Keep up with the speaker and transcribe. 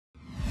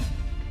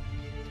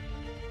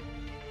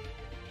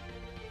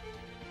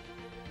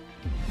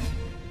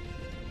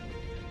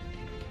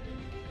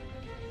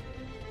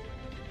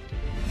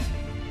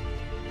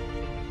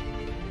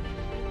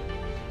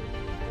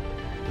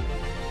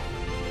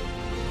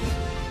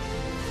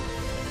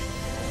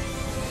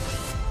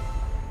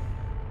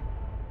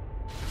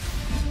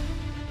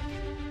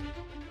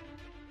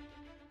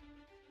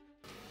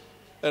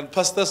And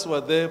pastors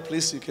were there.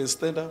 Please, you can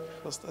stand up,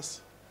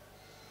 pastors.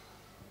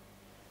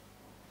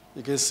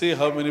 You can see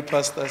how many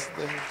pastors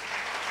there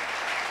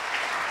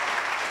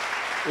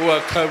who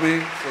are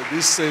coming for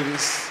this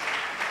service.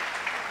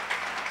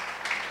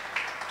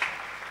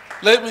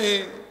 Let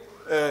me,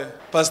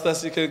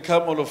 pastors, you can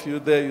come, all of you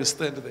there, you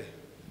stand there.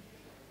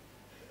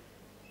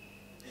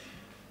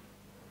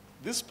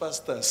 These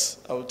pastors,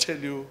 I will tell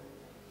you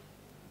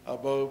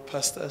about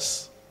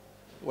pastors,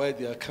 why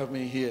they are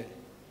coming here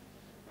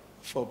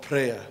for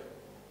prayer.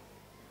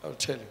 I'll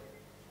tell you.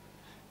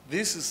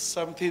 This is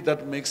something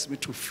that makes me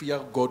to fear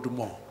God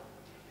more.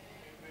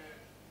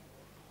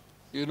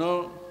 You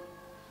know,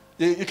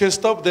 you can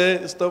stop there,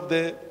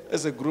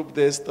 as a group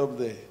there, stop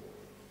there.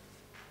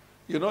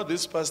 You know,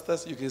 these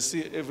pastors, you can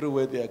see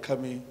everywhere they are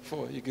coming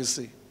for, you can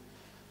see.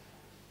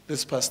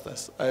 These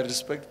pastors, I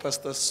respect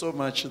pastors so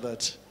much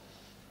that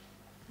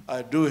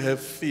I do have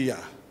fear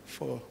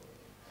for.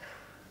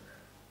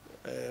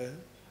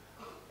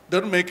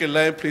 Don't make a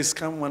line, please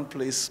come one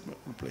place.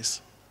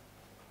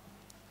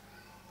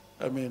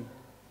 I mean,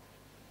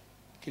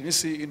 can you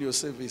see in your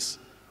service,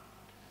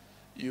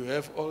 you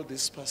have all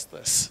these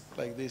pastors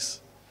like this.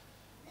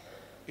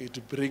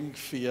 It brings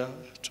fear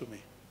to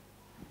me.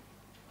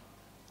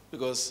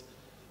 Because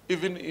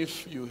even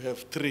if you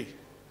have 3,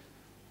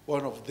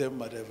 one of them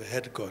might have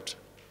had God.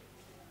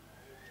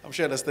 I'm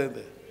sure you understand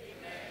that.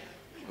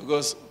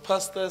 Because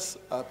pastors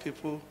are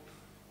people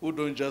who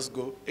don't just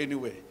go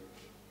anywhere.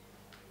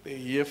 They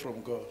hear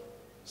from God.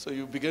 So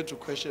you begin to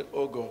question,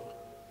 oh God,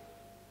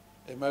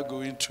 am I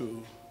going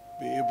to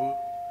be able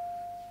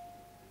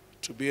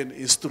to be an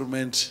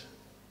instrument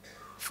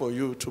for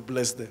you to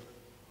bless them?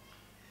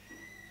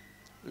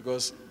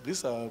 Because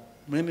these are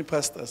many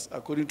pastors,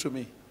 according to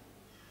me.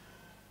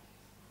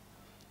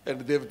 And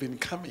they've been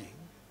coming.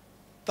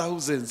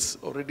 Thousands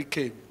already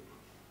came.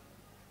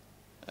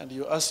 And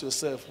you ask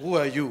yourself, who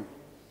are you?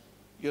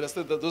 You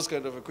understand that those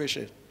kind of a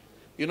question?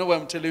 You know why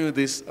I'm telling you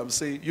this? I'm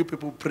saying, you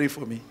people pray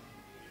for me.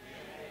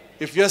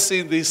 If you're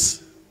seeing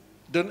this,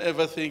 don't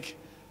ever think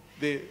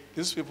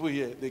these people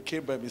here, they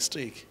came by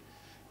mistake.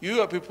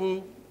 You are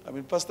people,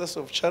 pastors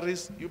of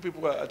charities, you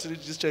people are attending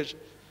this church,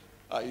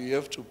 you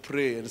have to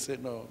pray and say,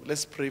 no,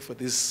 let's pray for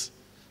this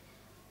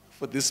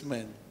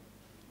man.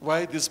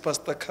 Why this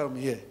pastor come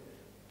here?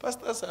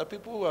 Pastors are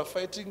people who are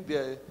fighting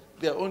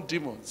their own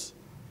demons.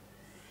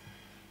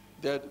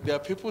 There are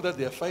people that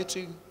they are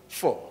fighting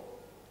for.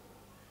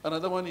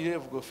 Another one here,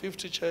 we've got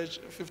 50 church,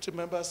 50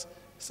 members,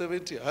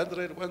 70,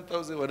 100,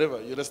 1,000,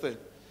 whatever, you understand?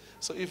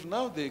 So if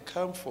now they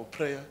come for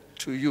prayer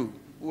to you,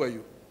 who are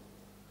you?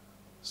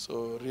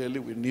 So really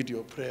we need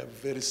your prayer,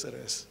 very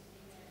serious.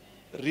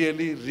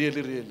 Really,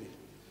 really, really.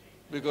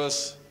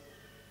 Because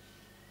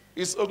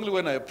it's only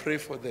when I pray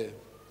for them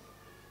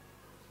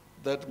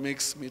that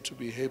makes me to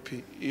be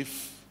happy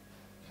if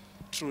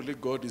truly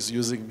God is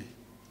using me.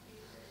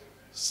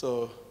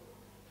 So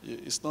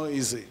it's not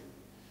easy.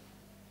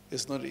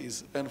 It's not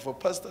easy. And for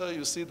pastor,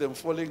 you see them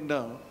falling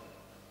down.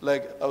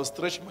 Like I'll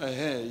stretch my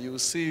hand, you will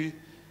see,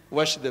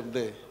 watch them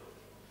there.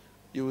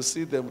 You will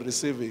see them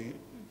receiving.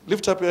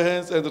 Lift up your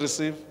hands and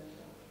receive.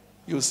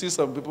 You will see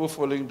some people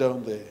falling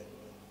down there.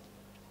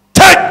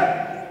 Take!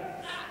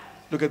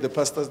 Look at the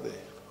pastors there.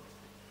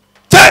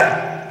 Take!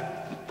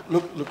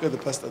 Look at the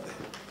pastor there.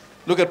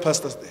 Look at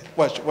pastors there.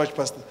 Watch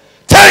pastors.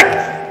 Take!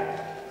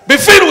 Be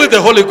filled with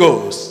the Holy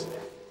Ghost.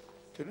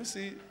 Can you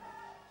see?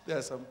 There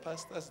are some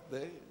pastors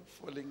there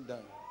falling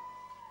down.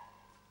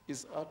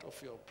 It's out of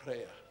your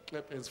prayer.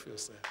 Clap hands for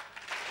yourself.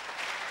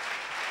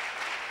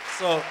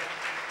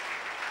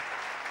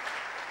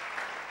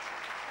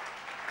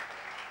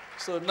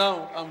 So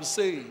now I'm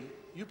saying,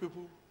 you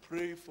people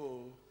pray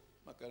for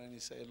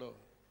Makananisa alone.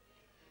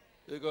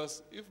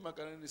 Because if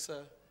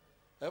Makananisa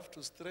have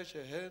to stretch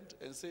a hand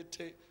and say,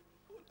 take,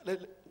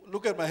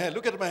 look at my hand,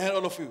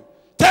 all of you.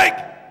 Take!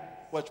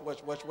 Watch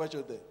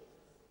out there.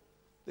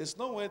 There's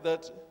no way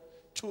that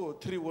 2 or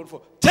 3 won't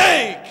fall.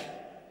 Take!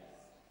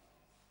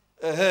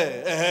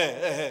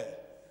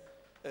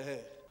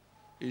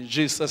 In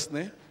Jesus'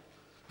 name.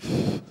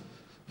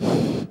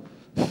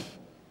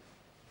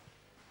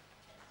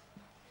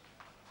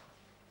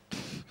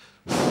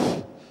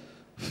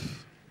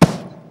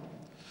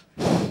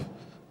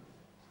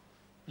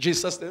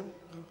 Jesus' name.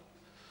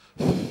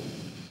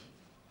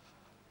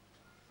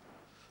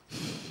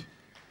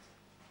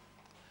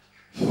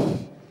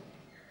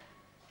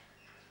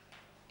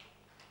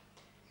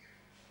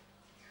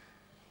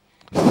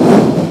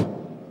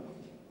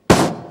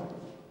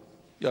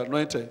 You're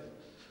anointed.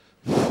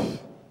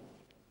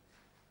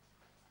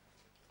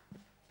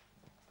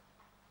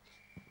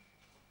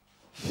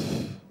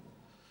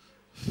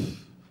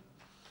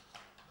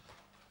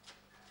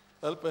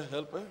 Help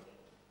her.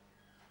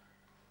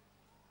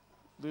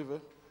 Leave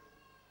her.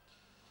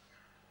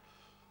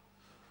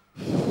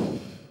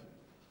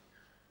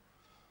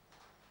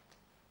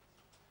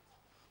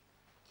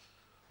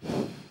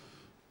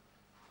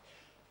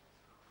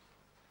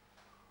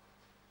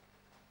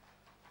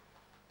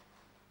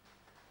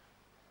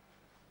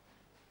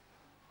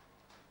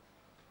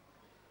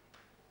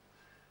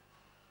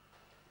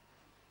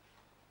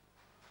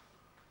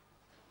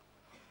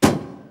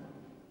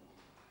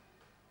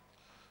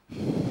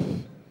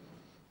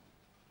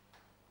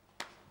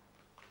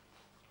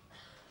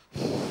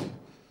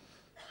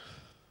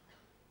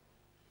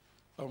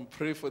 I'm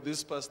praying for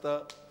this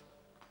pastor,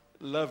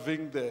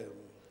 loving them.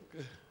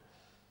 Okay.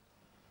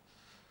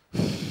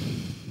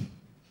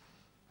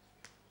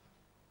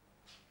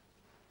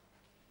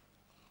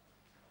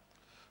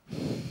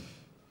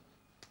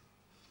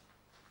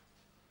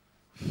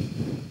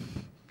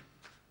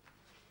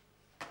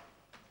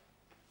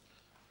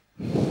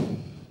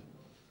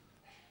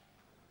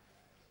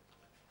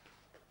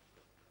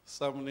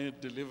 Some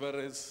need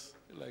deliverance,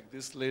 like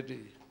this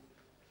lady.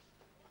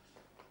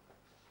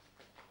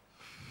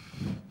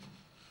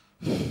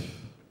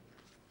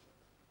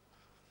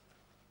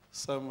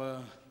 Some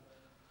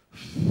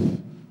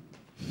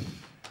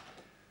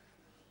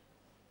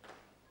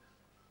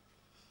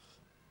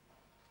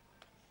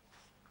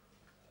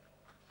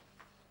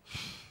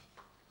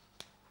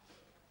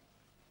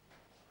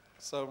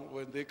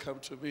when they come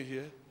to me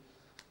here,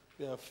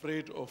 they are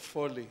afraid of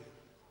falling.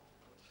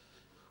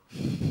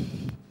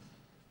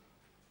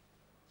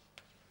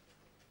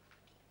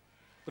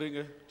 Bring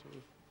her to.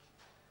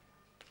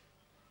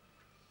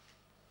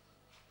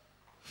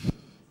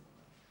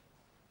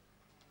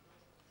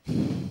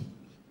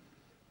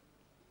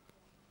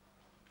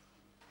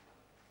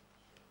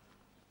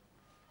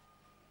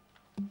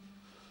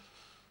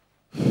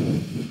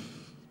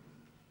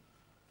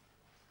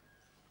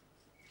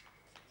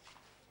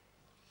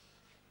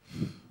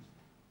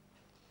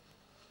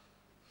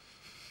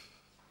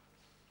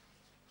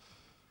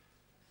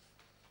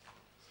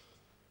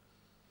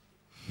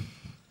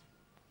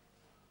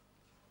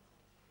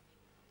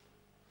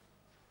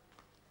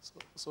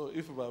 So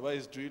if Baba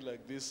is doing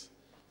like this,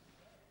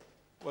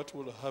 what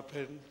will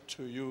happen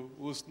to you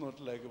who's not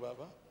like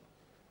Baba?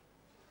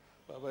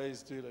 Baba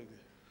is doing like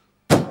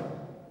this.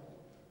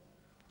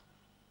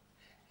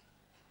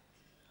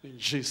 In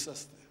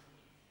Jesus'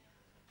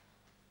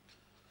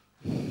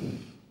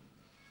 name.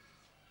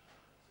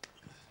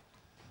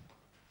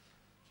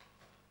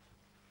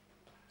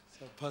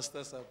 Some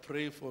pastors are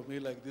praying for me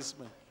like this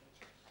man.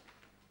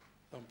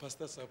 Some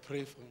pastors are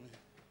praying for me.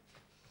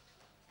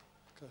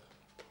 Okay.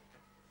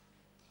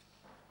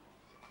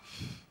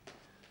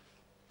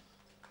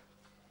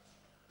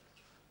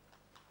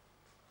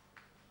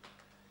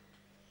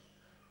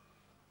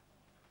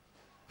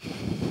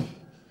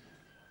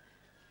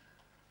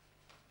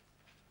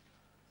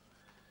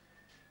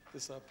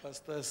 These are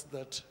pastors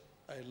that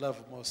I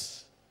love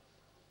most,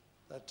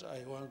 that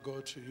I want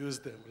God to use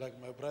them, like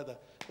my brother.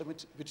 Let me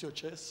beat your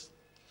chest.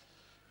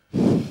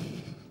 You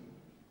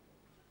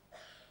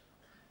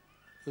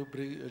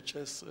bring your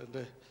chest,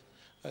 and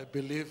I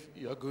believe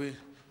your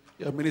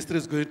ministry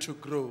is going to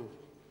grow.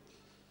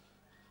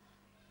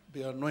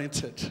 Be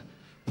anointed.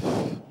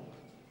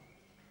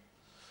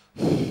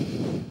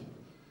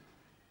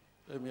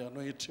 Let me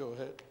anoint your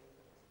head.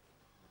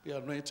 Be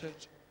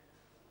anointed.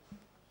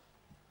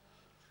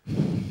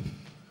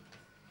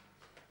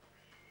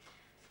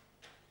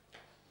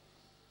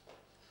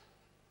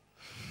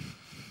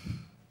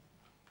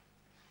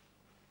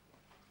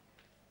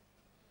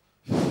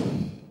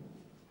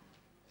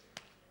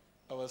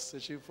 I was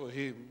searching for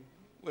him.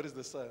 Where is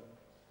the son?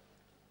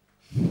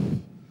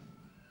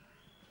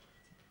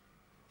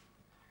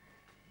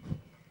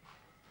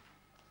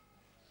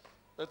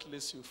 At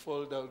least you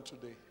fall down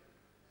today.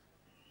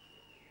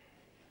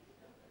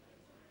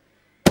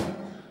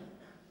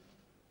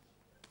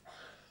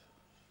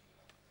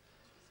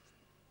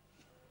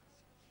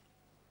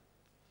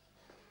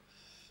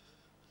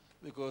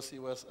 Because he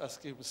was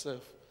asking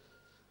himself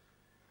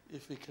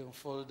if he can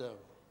fall down.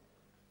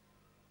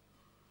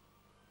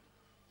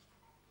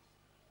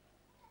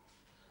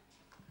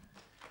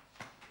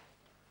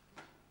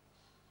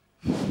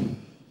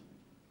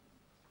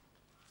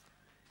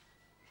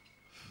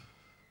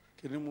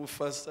 Can you move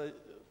faster? I'm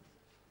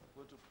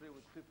going to pray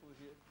with people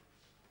here.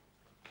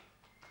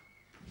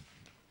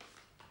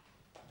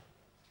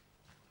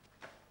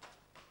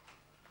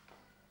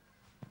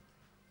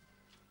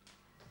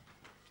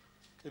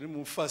 Can you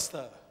move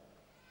faster?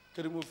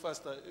 Can you move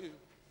faster? You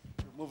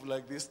move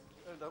like this.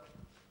 Stand up.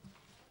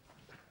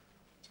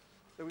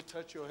 Let me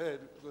touch your head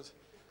because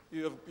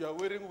you are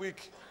wearing wig.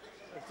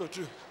 I thought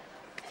you.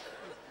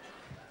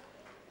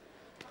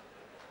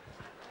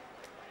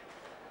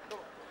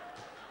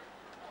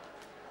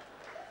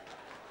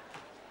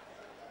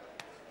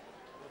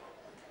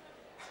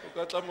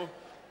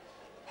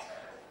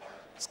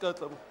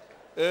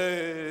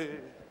 Hey.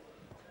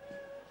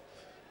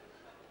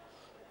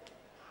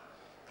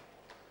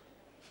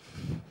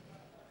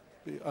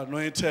 Be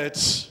anointed.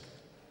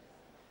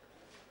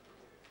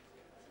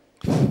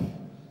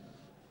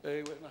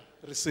 Hey,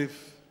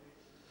 receive.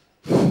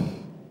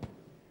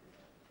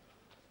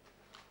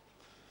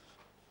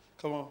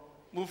 Come on,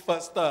 move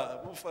faster,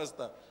 move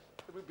faster.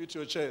 Let me beat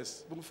your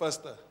chest. Move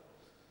faster.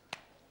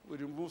 When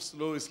you move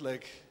slow, it's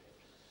like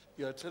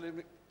you are telling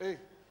me, hey,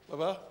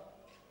 Baba.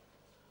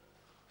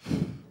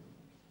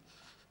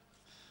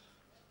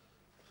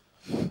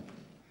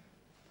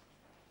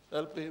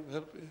 Help him,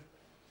 help him.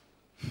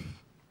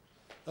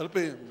 Help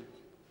him.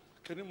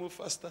 Can you move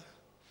faster?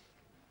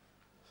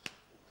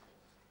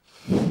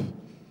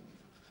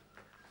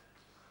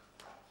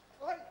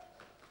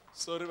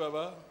 Sorry,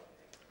 Baba.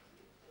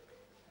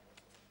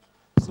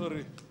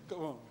 Sorry.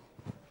 Come on.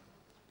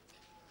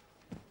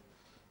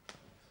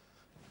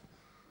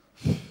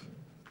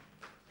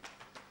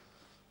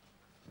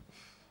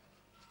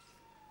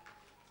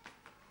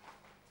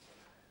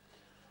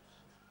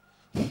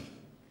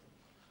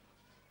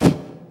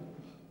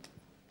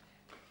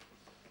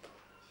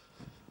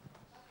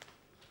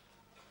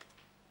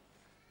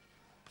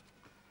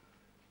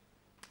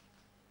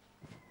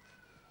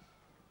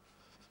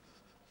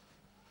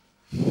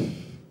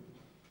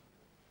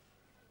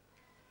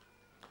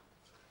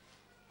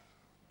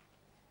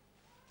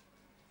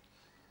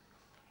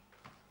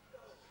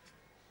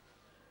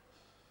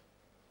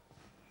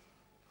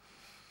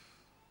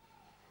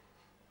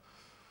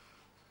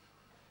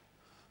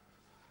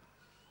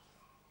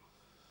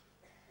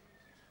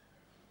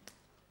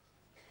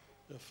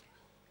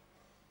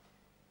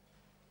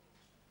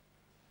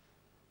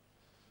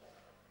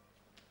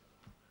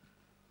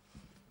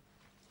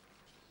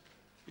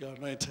 You're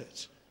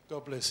anointed.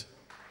 God bless you.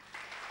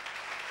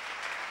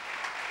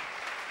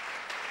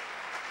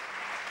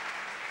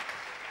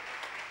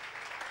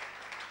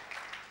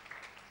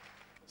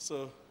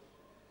 So,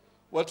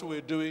 what we're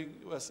doing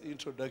was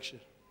introduction.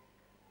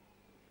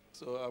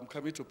 So, I'm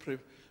coming to pray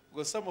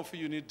because some of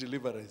you need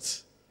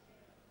deliverance.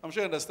 I'm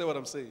sure you understand what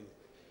I'm saying.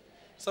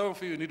 Some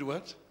of you need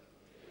what?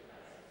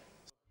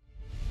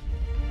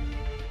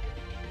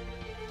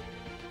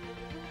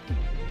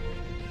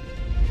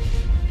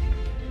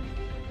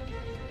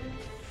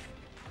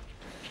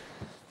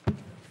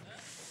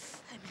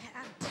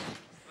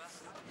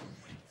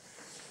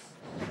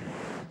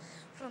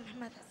 From her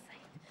mother's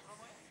side.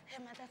 Her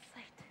mother's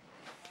side.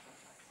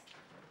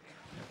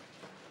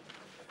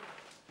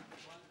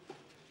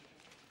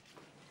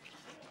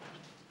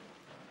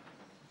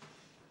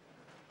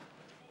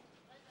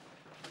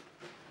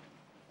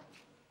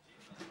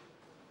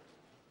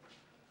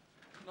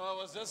 No, I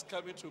was just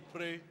coming to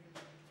pray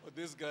for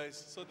these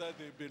guys so that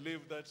they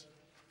believe that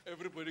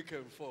everybody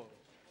can fall.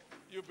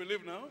 You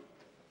believe now?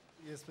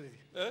 Yes,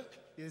 Daddy. Eh?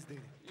 Yes, Daddy.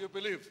 You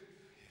believe?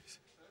 Yes.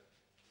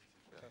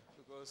 Yeah,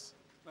 because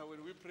now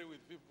when we pray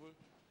with people,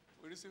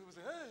 when you see people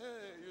say, hey,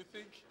 hey,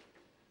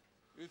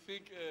 you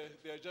think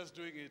they are just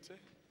doing it,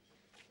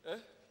 eh?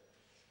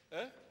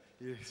 Eh?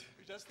 Yes.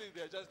 You just think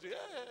they are just doing,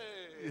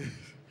 hey. Yes.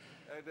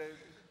 And then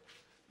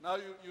now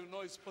you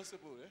know it's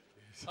possible, eh?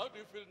 Yes. How do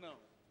you feel now?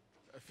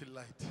 I feel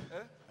light.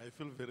 Eh? I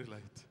feel very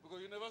light.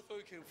 Because you never thought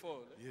you can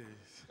fall. Eh?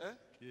 Yes. Eh?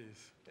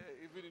 Yes.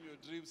 Even in your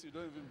dreams, you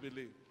don't even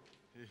believe.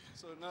 Yes.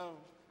 So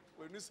now,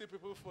 when you see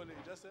people falling,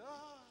 you just say,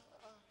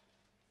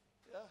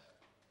 yeah.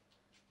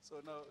 So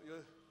now,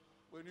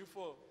 when you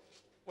fall,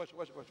 watch.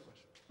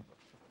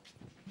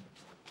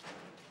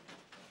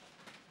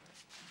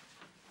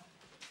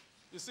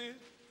 You see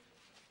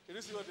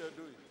what they are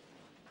doing?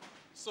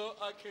 So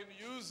I can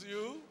use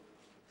you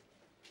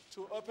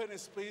to open a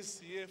space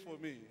here for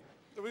me.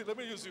 Let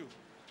me use you.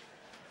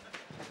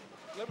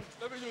 Let me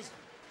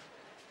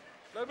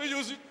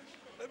use you.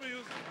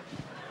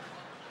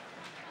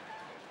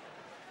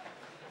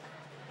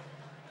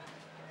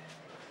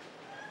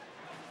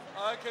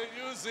 I can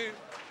use him.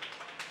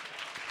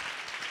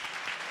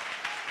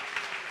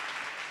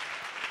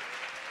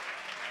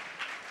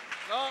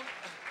 Now,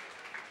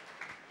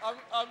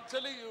 I'm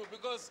telling you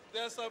because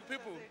there are some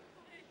people.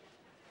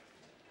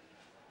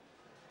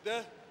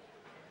 There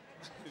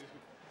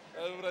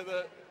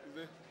brother,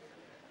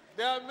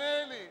 there are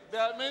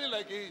many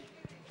like him.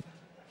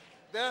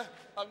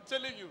 I'm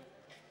telling you,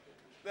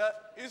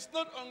 it's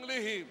not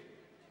only him.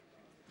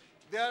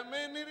 There are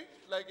many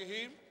like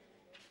him,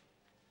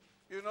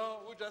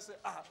 who just say,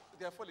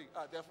 they are falling,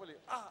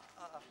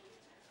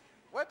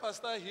 Why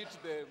pastor hit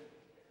them?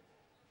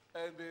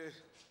 And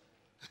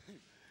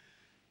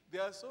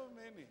there are so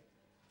many.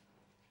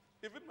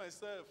 Even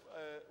myself,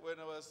 when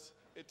I was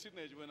a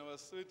teenager, when I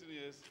was 17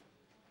 years,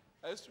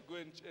 I used to go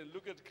and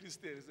look at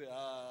Christians and say,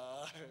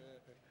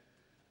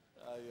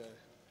 yeah.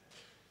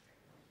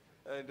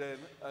 And then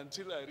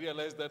until I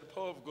realized that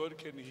power of God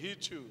can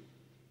hit you.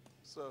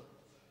 So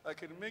I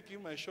can make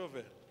him my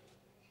shovel.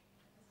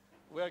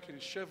 Where I can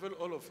shovel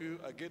all of you,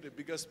 I get a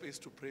bigger space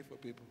to pray for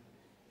people.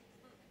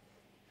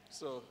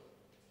 So,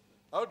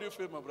 how do you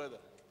feel, my brother?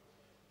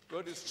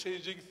 God is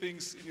changing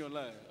things in your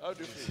life. How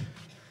do you feel?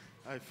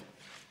 I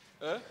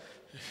feel.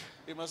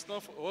 He must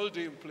not hold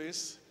you in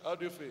place. How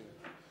do you feel?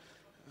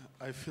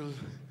 I feel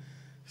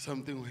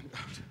something went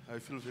out. I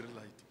feel very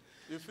light.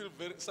 You feel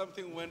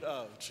something went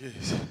out.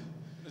 Yes.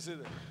 You see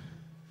that?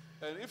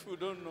 And if we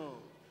don't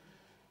know,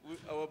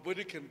 our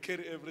body can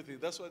carry everything.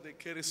 That's why they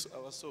carry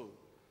our soul.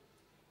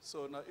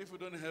 So now, if we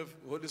don't have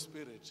Holy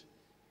Spirit,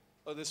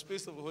 or the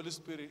space of the Holy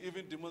Spirit,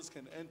 even demons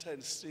can enter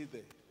and stay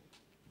there.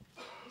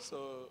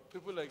 So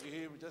people like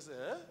him just say,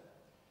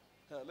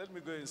 let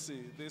me go and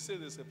see. They say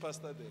there's a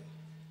pastor there.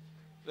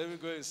 Let me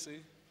go and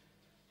see.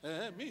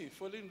 Me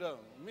falling down.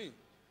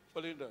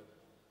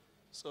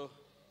 So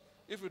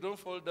if you don't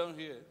fall down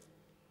here,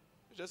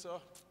 you just say,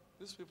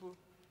 these people,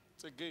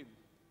 it's a game.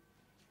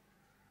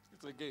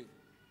 It's a game.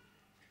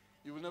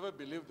 You will never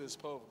believe this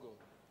power of God.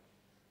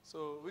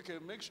 So we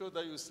can make sure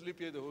that you sleep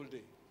here the whole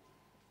day.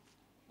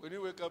 When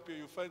you wake up here,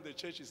 you find the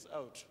church is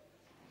out.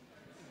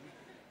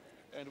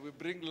 And we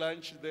bring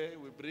lunch there,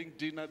 we bring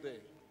dinner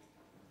there.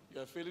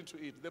 You are failing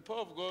to eat. The power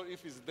of God,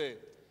 if it's there,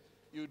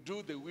 you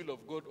do the will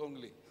of God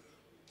only.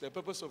 The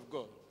purpose of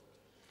God.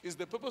 Is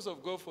the purpose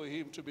of God for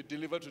him to be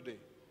delivered today?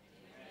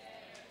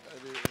 I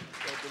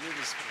believe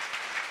it's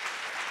true.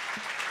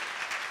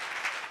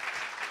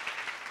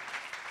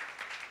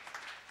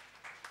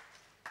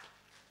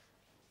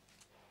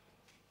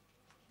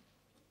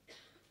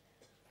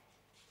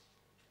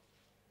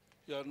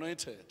 You are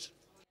anointed.